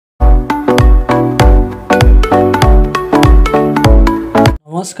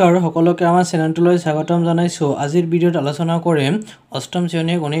নমস্কাৰ সকলোকে আমাৰ চেনেলটোলৈ স্বাগতম জনাইছো। আজিৰ ভিডিঅ'ত আলোচনা কৰিম অষ্টম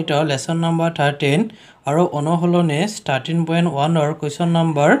শ্ৰেণীৰ গণিত লেসন নম্বৰ 13 আৰু অনুশীলনী 13.1 ৰ কুৱেশ্যন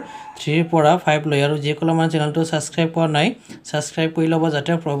নম্বৰ 3 পৰা 5 লৈ আৰু যিসকলে আমাৰ চেনেলটো সাবস্ক্ৰাইব কৰা নাই সাবস্ক্ৰাইব কৰি ল'ব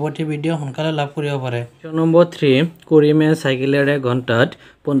যাতে পৰৱৰ্তী ভিডিঅ' সোনকালে লাভ কৰিব পাৰে। কুৱেশ্যন নম্বৰ 3 কৰিমে চাইকেলেৰে ঘণ্টাত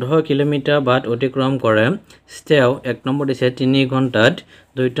 15 কিলোমিটাৰ বাট অতিক্ৰম কৰে। তেওঁ 1 নম্বৰ দিছে 3 ঘণ্টাত,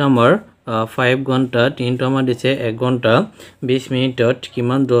 2 নম্বৰ 5 ঘণ্টা, 3 নম্বৰ দিছে 1 ঘণ্টা 20 মিনিটত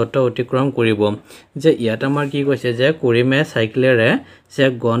কিমান দূৰত্ব অতিক্ৰম কৰিব। যে ইয়াত আমাৰ কি কৈছে যে কৰিমে চাইকেলেৰে যে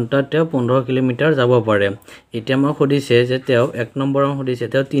ঘণ্টাতে 15 কিলোমিটাৰ যাব পাৰে। এতিয়া আমাক সুধিছে যে তেওঁ 1 নম্বৰ সুধিছে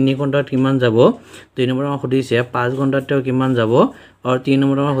তেওঁ 3 ঘণ্টাত কিমান যাব, 2 নম্বৰ সুধিছে 5 ঘণ্টাত তেওঁ কিমান যাব আৰু 3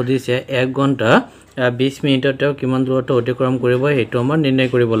 নম্বৰ সুধিছে 1 ঘণ্টা 20 মিনিটত তেওঁ কিমান দূৰত্ব অতিক্ৰম কৰিব, সেইটো আমাৰ নিৰ্ণয়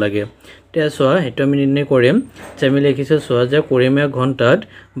কৰিব লাগে। এতিয়া চোৱা সেইটো আমি নিৰ্ণয় কৰিম। যে আমি লিখিছোঁ চোৱা যে কৰিমে ঘণ্টাত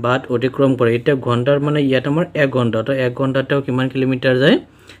বাট অতিক্ৰম কৰে। এতিয়া ঘণ্টাৰ মানে ইয়াত আমাৰ 1 ঘণ্টা, তো 1 ঘণ্টাত তেওঁ কিমান কিলোমিটাৰ যায়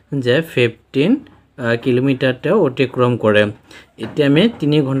যে 15 কিলোমিটাৰ তেওঁ অতিক্ৰম কৰে। এতিয়া আমি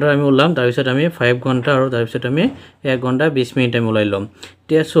 3 ঘণ্টাৰ আমি ওলাম, তাৰপিছত আমি 5 ঘণ্টা আৰু তাৰপিছত আমি 1 ঘণ্টা 20 মিনিট আমি ওলাই ল'ম।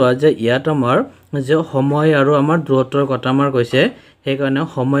 এতিয়া চোৱা যে ইয়াত আমাৰ যে সময় আৰু আমাৰ দূৰত্বৰ কথা আমাৰ কৈছে, সেইকাৰণে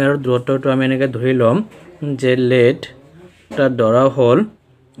সময় আৰু দূৰত্বটো আমি এনেকৈ ধৰি ল'ম যে লেট তাত ধৰা হ'ল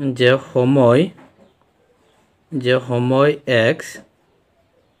যে সময় x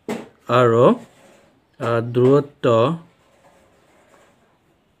আৰু দূৰত্ব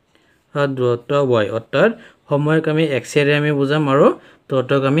y, অৰ্থাৎ সময়ক আমি x এৰে আমি বুজাম আৰু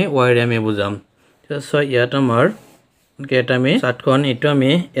দূৰত্বক আমি y এৰে আমি বুজাম। সো ইয়াত আমাৰ কেইটা আমি সাতখন, এইটো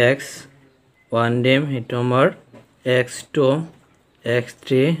আমি x1 দিম, সেইটো আমাৰ x2 x3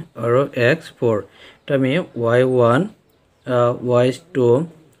 আৰু x4, এটা আমি y1 y2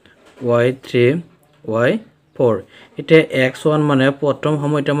 y3 y4। এতিয়া x1 মানে প্ৰথম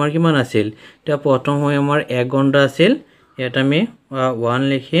সময়টো আমাৰ কিমান আছিল, এতিয়া প্ৰথম সময় আমাৰ 1 ঘণ্টা আছিল, ইয়াত আমি 1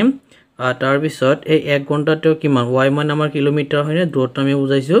 লিখিম। তাৰপিছত এই 1 ঘণ্টাটো কিমান, y মানে আমাৰ কিলোমিটাৰ হয়নে, দূৰত্ব আমি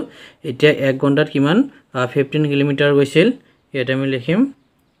বুজাইছোঁ। এতিয়া 1 ঘণ্টাত কিমান 15 কিলোমিটাৰ গৈছিল, ইয়াত আমি লিখিম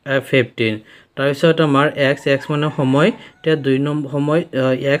 15। তাৰপিছত আমাৰ x মানে সময়, এতিয়া 2 নম্বৰ সময়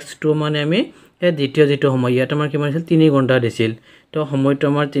x2 মানে আমি এই দ্বিতীয় যিটো সময়, ইয়াত আমাৰ কিমান আছিল 3 ঘণ্টা দিছিল, তো সময়টো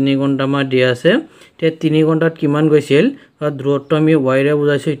আমাৰ 3 ঘণ্টা আমাৰ দিয়া আছে। এতিয়া 3 ঘণ্টাত কিমান গৈছিল, দূৰত্ব আমি y ৰে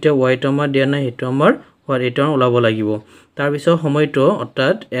বুজাইছোঁ, এতিয়া yটো আমাৰ দিয়া নাই, সেইটো আমাৰ এইটো ওলাব লাগিব। তাৰপিছত সময়টো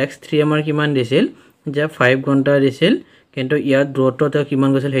অৰ্থাৎ x3 আমাৰ কিমান দিছিল যে 5 ঘণ্টা দিছিল, কিন্তু ইয়াত দূৰত্বটো কিমান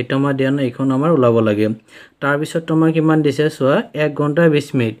গৈছিল সেইটো আমাৰ দিয়া নাই, এইখন আমাৰ ওলাব লাগে। তাৰপিছত তোমাৰ কিমান দিছে চোৱা 1 ঘণ্টা 20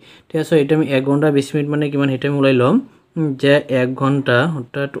 মিনিট, ঠিক আছে। এইটো আমি 1 ঘণ্টা 20 মিনিট মানে কিমান সেইটো আমি ওলাই ল'ম যে 1 ঘণ্টা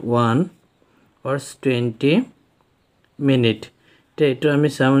অৰ্থাৎ 1 or 20 মিনিট। তো এইটো আমি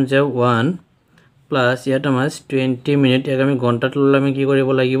চাম যে 1 প্লাছ ইয়াত আমাৰ 20 মিনিট, ইয়াক আমি ঘণ্টাত ল'লে আমি কি কৰিব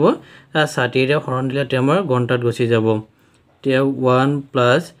লাগিব 60ৰে হৰণ দিলে আমাৰ ঘণ্টাত গুচি যাব। এতিয়া 1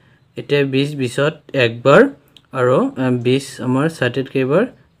 প্লাছ এতিয়া 20 20ত একবাৰ আৰু 20 আমাৰ 60ত কেইবাৰ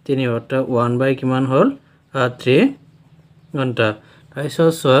 3 অৰ্থাৎ 1 বাই কিমান হ'ল 3 ঘণ্টা। তাৰপিছত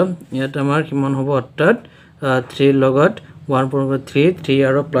চোৱা ইয়াত আমাৰ কিমান হ'ব, অৰ্থাৎ 3 লগত 1 পূৰণ কৰি 3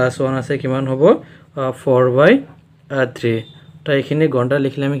 আৰু প্লাছ 1 আছে কিমান হ'ব 4/3। তো এইখিনি ঘণ্টা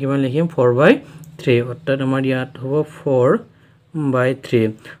লিখিলে আমি কিমান লিখিম 4/3, অৰ্থাৎ আমাৰ ইয়াত হ'ব 4/3।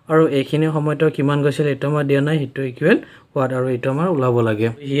 আৰু এইখিনি সময়টো কিমান গৈছিল এইটো আমাৰ দিয়া নাই, সেইটো ইকুৱেল হোৱাত আৰু এইটো আমাৰ ওলাব লাগে।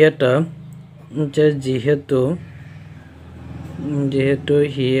 এটা যে যিহেতু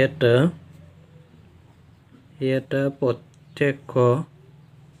সি এটা প্ৰত্যক্ষ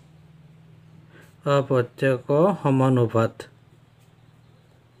সমানুপাত,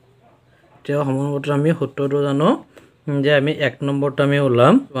 তেওঁ সমানুপাতত আমি সূত্ৰটো জানো যে আমি 1 নম্বৰটো আমি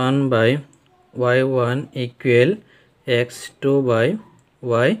ওলাম 1/y1 equal x2 by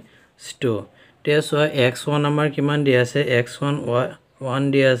y2। এতিয়া চোৱা x1 আমাৰ কিমান দিয়া আছে, x1 1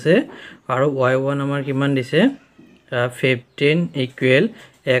 দিয়া আছে আৰু y1 আমাৰ কিমান দিছে 15 ইকুৱেল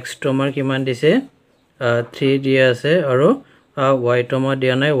x2 আমাৰ কিমান দিছে 3 দিয়া আছে আৰু y2 আমাৰ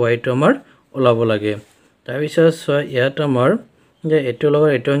দিয়া নাই, y2 আমাৰ ওলাব লাগে। তাৰপিছত চোৱা ইয়াত আমাৰ যে এইটোৰ লগত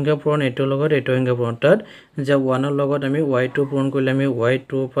এইটো সংখ্যা পূৰণ, এইটোৰ লগত এইটো সংখ্যা পূৰণ, অৰ্থাৎ যে 1ৰ লগত আমি y2 পূৰণ কৰিলে আমি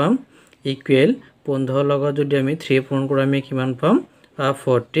y2 পাম ইকুৱেল 15 লগত যদি আমি 3 পূৰণ কৰোঁ আমি কিমান পাম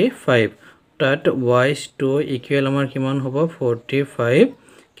 45, অৰ্থাৎ y2 ইকুৱেল আমাৰ কিমান হ'ব 45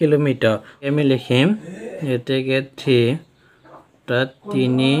 কিলোমিটাৰ। আমি লিখিম এতেকে 3 তাত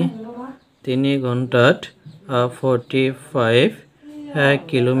 3 ঘণ্টাত 45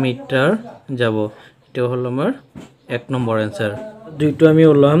 কিলোমিটাৰ যাব। এইটো হ'ল আমাৰ 1 নম্বৰ এনচাৰ। দুইটো আমি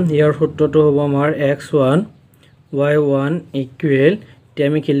ওলাম, ইয়াৰ সূত্ৰটো হ'ব আমাৰ x1 y1 ইকুৱেল, এতিয়া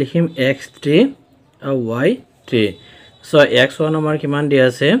আমি কি লিখিম x3 আৰু y3। চ' x1 আমাৰ কিমান দিয়া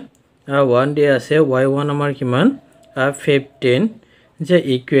আছে 1 দিয়া আছে, y1 আমাৰ কিমান 15, যে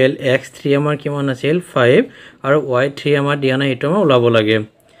ইকুৱেল x3 আমাৰ কিমান আছিল 5 আৰু y3 আমাৰ দিয়া নাই এইটো আমাৰ ওলাব লাগে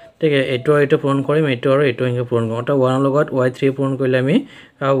ঠিক আছে এইটো আৰু এইটো পূৰণ কৰিম এইটো আৰু এইটো এনেকৈ পূৰণ কৰিম অৰ্থাৎ 1 ৰ লগত y3 পূৰণ কৰিলে আমি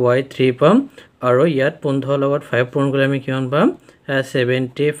y3 পাম আৰু ইয়াত 15 ৰ লগত 5 পূৰণ কৰিলে আমি কিমান পাম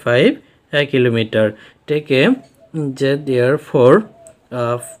 75 কিলোমিটাৰ ঠিক আছে যে therefore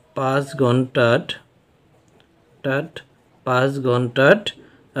 5 ঘণ্টাত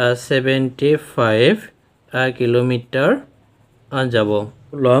 75 কিলোমিটাৰ যাব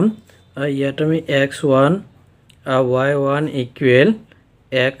লম ইয়াত আমি x1 y1 equal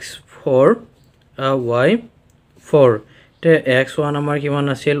x4 y4 তে x1 আমাৰ কিমান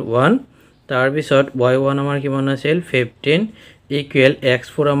আছিল 1 তাৰ পিছত y1 আমাৰ কিমান আছিল 15 ইকুৱেল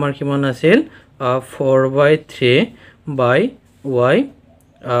x4 আমাৰ কিমান আছিল 4/3 by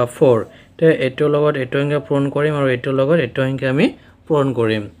y4 তে এইটোৰ লগত এইটো সংখ্যা পূৰণ কৰিম আৰু এইটোৰ লগত এইটো সংখ্যা আমি পূৰণ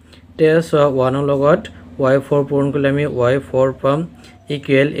কৰিম তে 1 ৰ লগত y4 পূৰণ কৰিলে আমি y4 পাম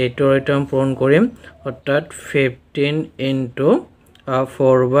ইকুৱেল এইটো আৰু এইটো পূৰণ কৰিম অৰ্থাৎ 15 into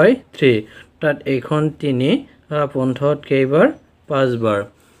 4/3 তাত এইখন 3 15 কেইবাৰ 5 বাৰ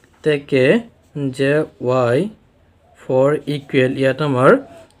তেকে যে y4 ইকুৱেল ইয়াত আমাৰ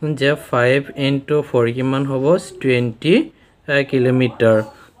যে 5 into 4 কিমান হ'ব 20 কিলোমিটাৰ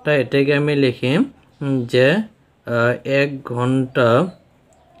তাই এতেকে আমি লিখিম যে 1 ঘণ্টা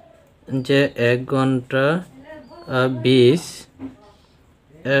যে 1 ঘণ্টা 20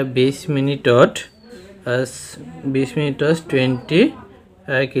 মিনিটত 20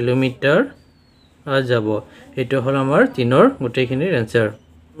 কিলোমিটাৰ যাব এইটো হ'ল আমাৰ 3ৰ গোটেইখিনিৰ এনসাৰ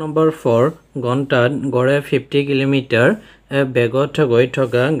নম্বৰ 4 ঘণ্টাত গড়ে 50 কিলোমিটাৰ বেগত গৈ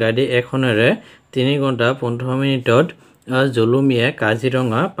থকা গাড়ী এখনেৰে 3 ঘণ্টা 15 মিনিটত জলুমিয়ে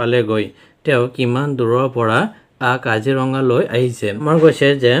কাজিৰঙা পালেগৈ তেওঁ কিমান দূৰৰ পৰা কাজিৰঙালৈ আহিছে আমাৰ কৈছে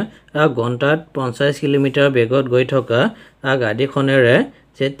যে ঘণ্টাত 50 কিলোমিটাৰ বেগত গৈ থকা গাড়ীখনেৰে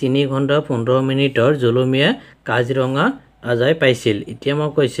যে 3 ঘণ্টা 15 মিনিটৰ জলুমিয়ে কাজিৰঙা যাই পাইছিল এতিয়া মই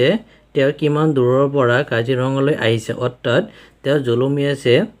কৈছে তেওঁ কিমান দূৰৰ পৰা কাজিৰঙালৈ আহিছে অৰ্থাৎ তেওঁ জলুমিয়ে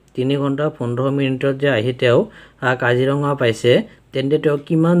আছে 3 ঘণ্টা 15 মিনিটত যে আহি তেওঁ কাজিৰঙা পাইছে তেন্তে তেওঁ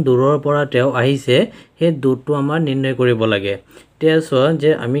কিমান দূৰৰ পৰা তেওঁ আহিছে সেই দূৰটো আমাৰ নিৰ্ণয় কৰিব লাগে তেতিয়া চোৱা যে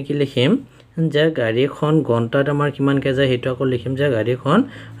আমি কি লিখিম যে গাড়ীখন ঘণ্টাত আমাৰ কিমানকৈ যায় সেইটো আকৌ লিখিম যে গাড়ীখন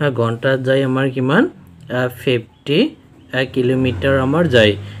ঘণ্টাত যায় আমাৰ কিমান 50 কিলোমিটাৰ আমাৰ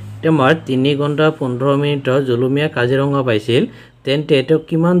যায় তোমাৰ 3 ঘণ্টা 15 মিনিটৰ জলুমিয়া কাজিৰঙা পাইছিল তেন্তে এটো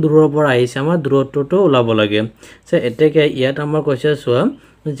কিমান দূৰৰ পৰা আহিছে আমাৰ দূৰত্বটো ওলাব লাগে সে এতেকে ইয়াত আমাৰ কৈছে চোৱা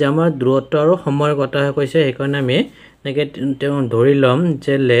যে আমাৰ দূৰত্ব আৰু সময়ৰ কথা কৈছে সেইকাৰণে আমি নেকে ধৰি লম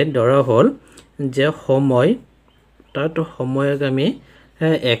যে লেট ধৰা হ'ল যে সময় তাত সময়ক আমি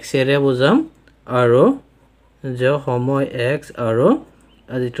x এৰে বুজাম আৰু যে সময় x আৰু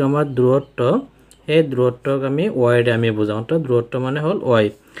যেটো আমাৰ দূৰত্ব এই দূৰত্বক আমি y ৰে আমি বুজাম তো দূৰত্ব মানে হ'ল y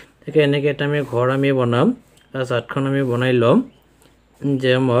ঠিক এনেকে এটা আমি ঘৰ আমি বনাম চাৰ্টখন আমি বনাই লম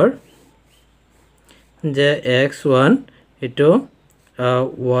যে আমাৰ যে x1 এটো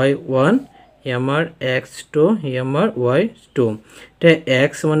y1 আমাৰ x2 আমাৰ y2 তে x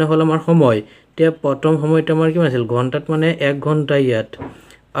মানে হ'ল আমাৰ সময় তে প্ৰথম সময়টো আমাৰ কিমান আছিল ঘণ্টাত মানে 1 ঘণ্টা ইয়াত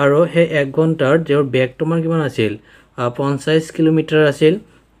আৰু হে 1 ঘণ্টাৰ যে বেগটো আমাৰ কিমান আছিল 50 কিলোমিটাৰ আছিল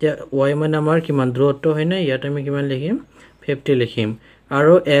তে y মানে আমাৰ কিমান দূৰত্ব হয় না ইয়াত আমি কিমান লিখিম 50 লিখিম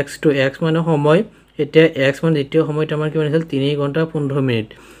আৰু x2 x মানে সময় এতিয়া x মানে দ্বিতীয় সময়টো আমাৰ কিমান আছিল 3 ঘণ্টা 15 মিনিট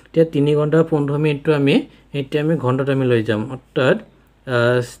তে 3 ঘণ্টা 15 মিনিটটো আমি এতিয়া আমি ঘণ্টাত আমি লৈ যাম অৰ্থাৎ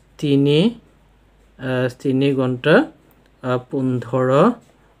 3 ঘণ্টা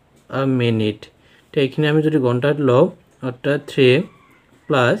 15 মিনিট তে এইখিনি আমি যদি ঘণ্টাত লও অৰ্থাৎ 3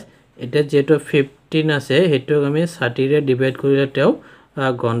 প্লাস এটা যেটো 15 আছে হেতুক আমি 60 ৰে ডিভাইড কৰিলে তেও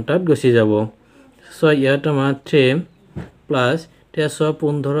ঘণ্টাত গুছি যাব সো ইয়াত আমাৰ 3 প্লাস তে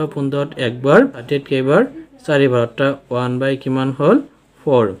 15 একবাৰ 60 কেইবাৰ 4 বাৰ টা 1 বাই কিমান হল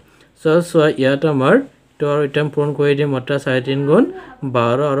 4 সো ইয়াত আমাৰ তো আৰু ইটাম পূৰণ কৰি দিম অৰ্থাৎ 3 গুণ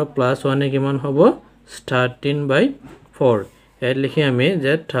 12 আৰু প্লাস 1 কিমান হ'ব 13/4 ইয়াত লিখি আমি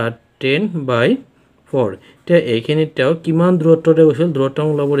যে 13/4 তে এইখিনি তেও কিমান দূৰত্বতে গৈছিল দূৰত্ব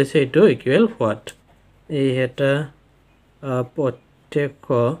ওলাব দিছে এটো ইকুৱেল হোৱাট এই এটা প্ৰত্যেক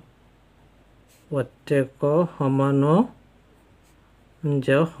সমান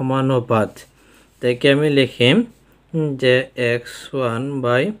যে সমানুপাত তাকে আমি লিখিম যে x1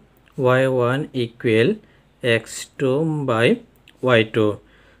 by y1 equal x2 by y2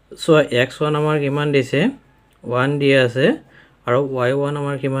 so x1 আমাৰ কিমান দিছে 1 দিয়া আছে আৰু y1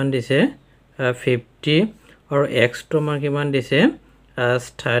 আমাৰ কিমান দিছে 50 আৰু x2 আমাৰ কিমান দিছে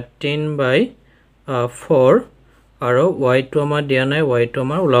 13/4 আৰু y2 আমাৰ দিয়া নাই y2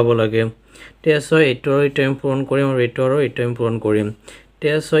 আমাৰ ওলাব লাগে তে সো এইটো আৰু এইটো আমি পূৰণ কৰিম আৰু এইটো আৰু এইটো আমি পূৰণ কৰিম তে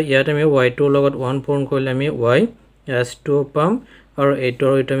সো ইয়াত আমি y2 লগত 1 পূৰণ কৰিলে আমি y s2 পাম আৰু এইটো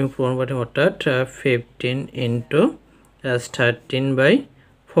আৰু এইটো আমি পূৰণ কৰিম অৰ্থাৎ 15 ইনটু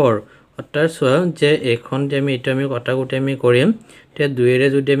s13/4 অৰ্থাৎ চোৱা যে এখন যে আমি এইটো আমি কটাকুটি আমি কৰিম তে 2 এৰে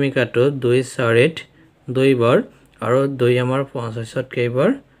যদি আমি কাটো 2 4 2 বাৰ আৰু 2 আমাৰ 45ত কেইবাৰ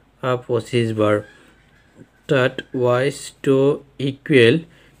 25 বাৰ তাত y2 ইকুৱেল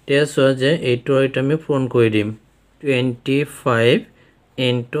তে চোৱা যে এইটো আৰু এইটো আমি পূৰণ কৰি দিম 25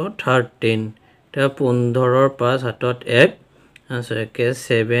 ইনটু 13 তে 15 ৰ 5 হাতত 1 আছে কে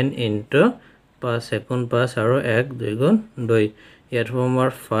 7 ইনটু 5 1 5 আৰু 1 2 গুণ 2 ইয়াত হ'ব আমাৰ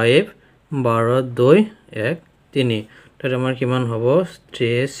 5 12 2 1 3 তাত আমাৰ কিমান হ'ব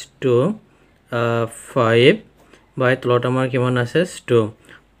 3 2 5 বাই তলত আমাৰ কিমান আছে 2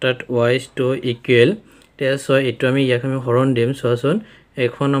 তাত y2 ইকুৱেল তে সো এইটো আমি ইয়াক আমি হৰণ দিম চোৱাচোন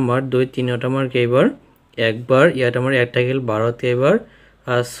এখন আমাৰ 2 3 ত আমাৰ কেইবাৰ একবাৰ ইয়াত আমাৰ 1 থাকিল 12 কেইবাৰ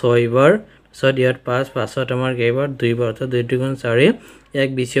 6 বাৰ সো ইয়াত 5 5ত আমাৰ কেইবাৰ 2 বাৰ তো 2 2 গুণ 4 এক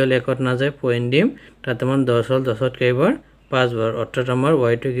বিচিয়ল একত না যায় পয়েন্ট দিম তাত আমাৰ 10 হল 10ত কেইবাৰ 5 বাৰ অৰ্থাৎ আমাৰ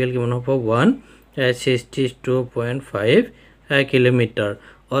y2 ইকুৱেল কিমান হ'ব 162.5 কিলোমিটাৰ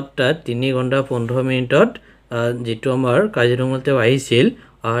অৰ্থাৎ 3 ঘণ্টা 15 মিনিটত যেটো আমাৰ কাজিৰঙাতে আহিছিল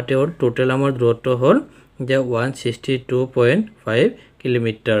আহাতেৰ টোটাল আমাৰ দূৰত্ব হল যে 162.5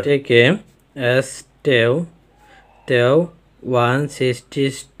 কিলোমিটাৰ তেকে এস তেও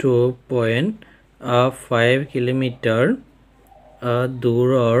 162.5 কিলোমিটাৰ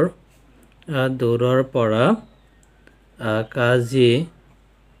দূৰৰ পৰা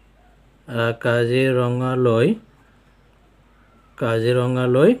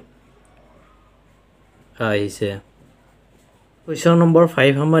কাজিৰঙালৈ আহিছে কুৱেশ্যন নম্বৰ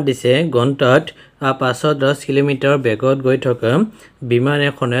 5 আমাৰ দিছে ঘণ্টাত 510 কিলোমিটাৰ বেগত গৈ থকা বিমান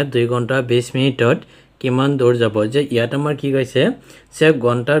এখনে 2 ঘণ্টা 20 মিনিটত কিমান দূৰ যাব যে ইয়াত আমাৰ কি কৈছে যে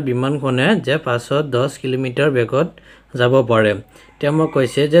ঘণ্টাৰ বিমানখনে যে 510 কিলোমিটাৰ বেগত যাব পাৰে তে আমাক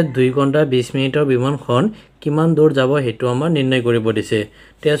কৈছে যে 2 ঘণ্টা 20 মিনিটৰ বিমানখন কিমান দূৰ যাব হেতু আমাৰ নিৰ্ণয় কৰিব দিছে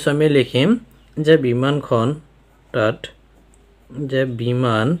তে আমি লিখিম যে বিমানখন তাত যে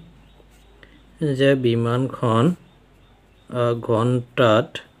বিমানখন ঘণ্টাত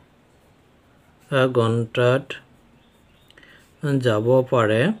যাব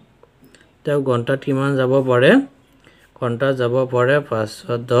পাৰে তে ঘণ্টাত কিমান যাব পাৰে ঘণ্টাত যাব পাৰে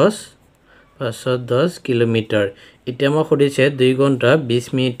 510 কিলোমিটাৰ এতিয়া মই সুধিছে 2 ঘণ্টা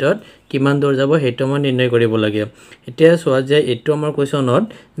 20 মিনিটত কিমান দূৰ যাব হেতু মই নিৰ্ণয় কৰিব লাগে এতিয়া চোৱা যে এটো আমাৰ কোৱেশ্যনত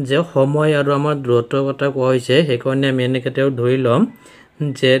যে সময় আৰু আমাৰ দূৰত্বৰ কথা কোৱা হৈছে হেকৰণে আমি এনেকেতেও ধৰি লম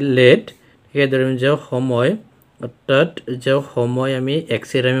যে লেট হে ধৰিম যে সময় অৰ্থাৎ যে সময় আমি x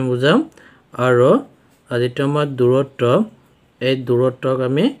এৰ আমি বুজাম আৰু যেটো আমাৰ দূৰত্ব এই দূৰত্বক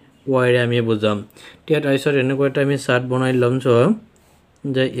আমি y ৰে আমি বুজাম তিয়া তাৰপিছত এনেকৈ এটা আমি চাৰ্ট বনাই লম চ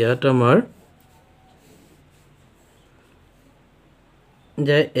যে ইয়াত আমাৰ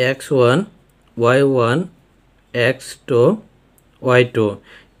যে x1 y1 x2 y2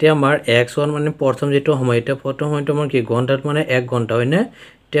 তে আমাৰ x1 মানে প্ৰথম যেটো সময় এটা প্ৰথম সময়টো আমাৰ কি ঘণ্টাত মানে 1 ঘণ্টা হয় না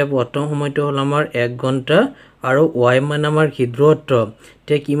তে প্ৰথম সময়টো হল আমাৰ 1 ঘণ্টা আৰু y মানে আমাৰ কি দূৰত্ব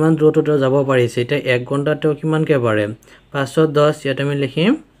তে কিমান দূৰত্বত যাব পাৰিছে এটা 1 ঘণ্টাটো কিমান কে পাৰে 510 ইয়াত আমি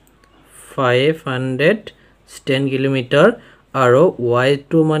লিখিম 510 কিলোমিটাৰ আৰু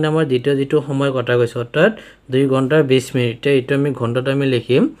y2 মানে আমাৰ যেটো সময় কথা কৈছে অৰ্থাৎ 2 ঘণ্টা 20 মিনিট তে এটো আমি ঘণ্টাত আমি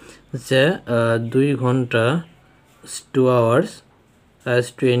লিখিম যে 2 ঘণ্টা 2 hours as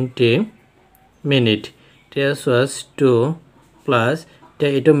 20 minute তে সস 2 প্লাস তে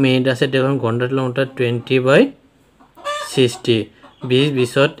এটো মিনিট আছে দেখুন ঘণ্টাত লওঁটা 20/60 20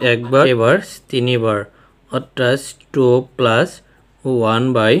 20ত একবাৰ এবাৰ তিনিবাৰ অৰ্থাৎ 2 প্লাস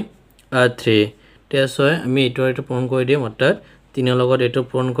 1/3 তে সয় আমি এটো পূৰণ কৰি দিম অৰ্থাৎ 3 লগত এটো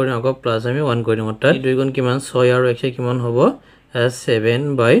পূৰণ কৰিম আকৌ প্লাস আমি 1 কৰি দিম অৰ্থাৎ 2 গুণ কিমান 6 আৰু 1 কিমান হ'ব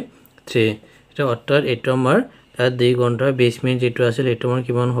 7/3 এটা অৰ্থাৎ এটো আমাৰ 2 ঘণ্টা 20 মিনিট যেটো আছিল এটো আমাৰ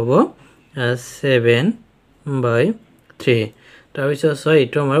কিমান হ'ব 7/3 তাৰপিছত সয়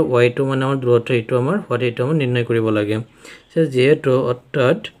এটো আমাৰ y2 মানে আমাৰ দূৰত্ব এটো আমাৰ হোৱাট এটো আমাৰ নিৰ্ণয় কৰিব লাগে যেহেতু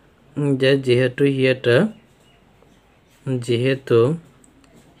অৰ্থাৎ যেহেতু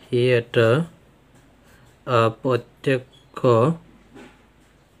হি এটা প্ৰত্যক্ষ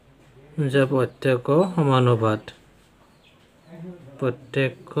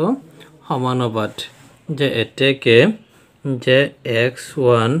সমানুপাত যে এতেকে যে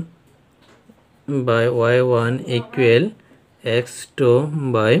x1 by y1 equal x2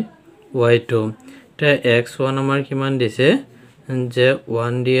 by y2 তে x1 আমাৰ কিমান দিছে যে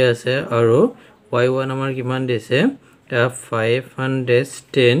 1 দি আছে আৰু y1 আমাৰ কিমান দিছে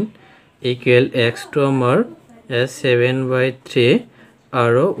 510 ইকুৱেল x টো আমাৰ 7/3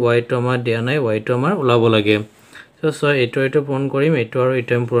 আৰু y টো আমাৰ দিয়া নাই y টো আমাৰ ওলাব লাগে so এইটো পূৰণ কৰিম এইটো আৰু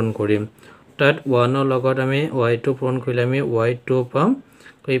এইটো পূৰণ কৰিম তাত 1 ৰ লগত আমি y টো পূৰণ কৰিলে আমি y2 পাম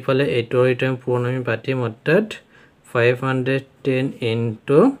এইফালে এইটো আৰু এইটো পূৰণ আমি পাতিম অৰ্থাৎ 510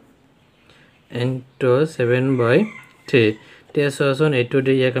 into 7/3 তে চোৱাচোন এইটো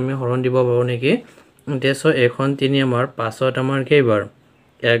দি ইয়াক আমি হৰণ দিব পাৰোঁ নেকি তে এখন 3 আমাৰ পাছত আমাৰ কেইবাৰ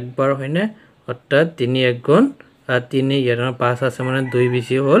একবাৰ হয়নে অৰ্থাৎ 3 1 গুণ 3 ইয়াত 5 আছে মানে 2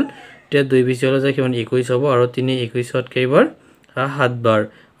 বেছি হ'ল তে 2 বেছি হ'লে যে কিমান 21 হ'ব আৰু 3 21ত কেইবাৰ 7 বাৰ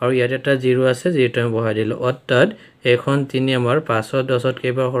আৰু ইয়াত এটা 0 আছে যেটো আমি বহাই দিলো অৰ্থাৎ এখন 3 আমাৰ 5ত 10ত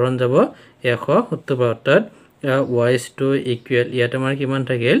কেইবাৰ হৰণ যাব 170 বাৰ অৰ্থাৎ y2 ইকুৱেল ইয়াত আমাৰ কিমান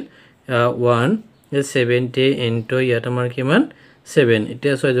থাকিল 170 into ইয়াত আমাৰ কিমান 7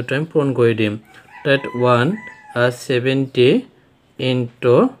 এতিয়া সো এইটো টাইম পূৰণ কৰি দিম তাত 170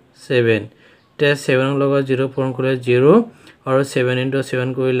 into 7 তে 7 ৰ লগত 0 পূৰণ কৰিলে 0 আৰু 7 into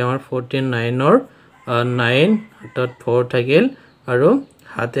 7 কৰিলে আমাৰ 49 ৰ 9 অৰ্থাৎ 4 থাকিল আৰু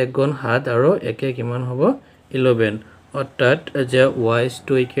 7 1 গুণ 7 আৰু একে কিমান হ'ব 11 অৰ্থাৎ যে y2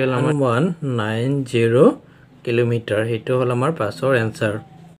 ইকুৱেল আমাৰ 190 কিলোমিটাৰ হেতু হল আমাৰ পাছৰ এনসাৰ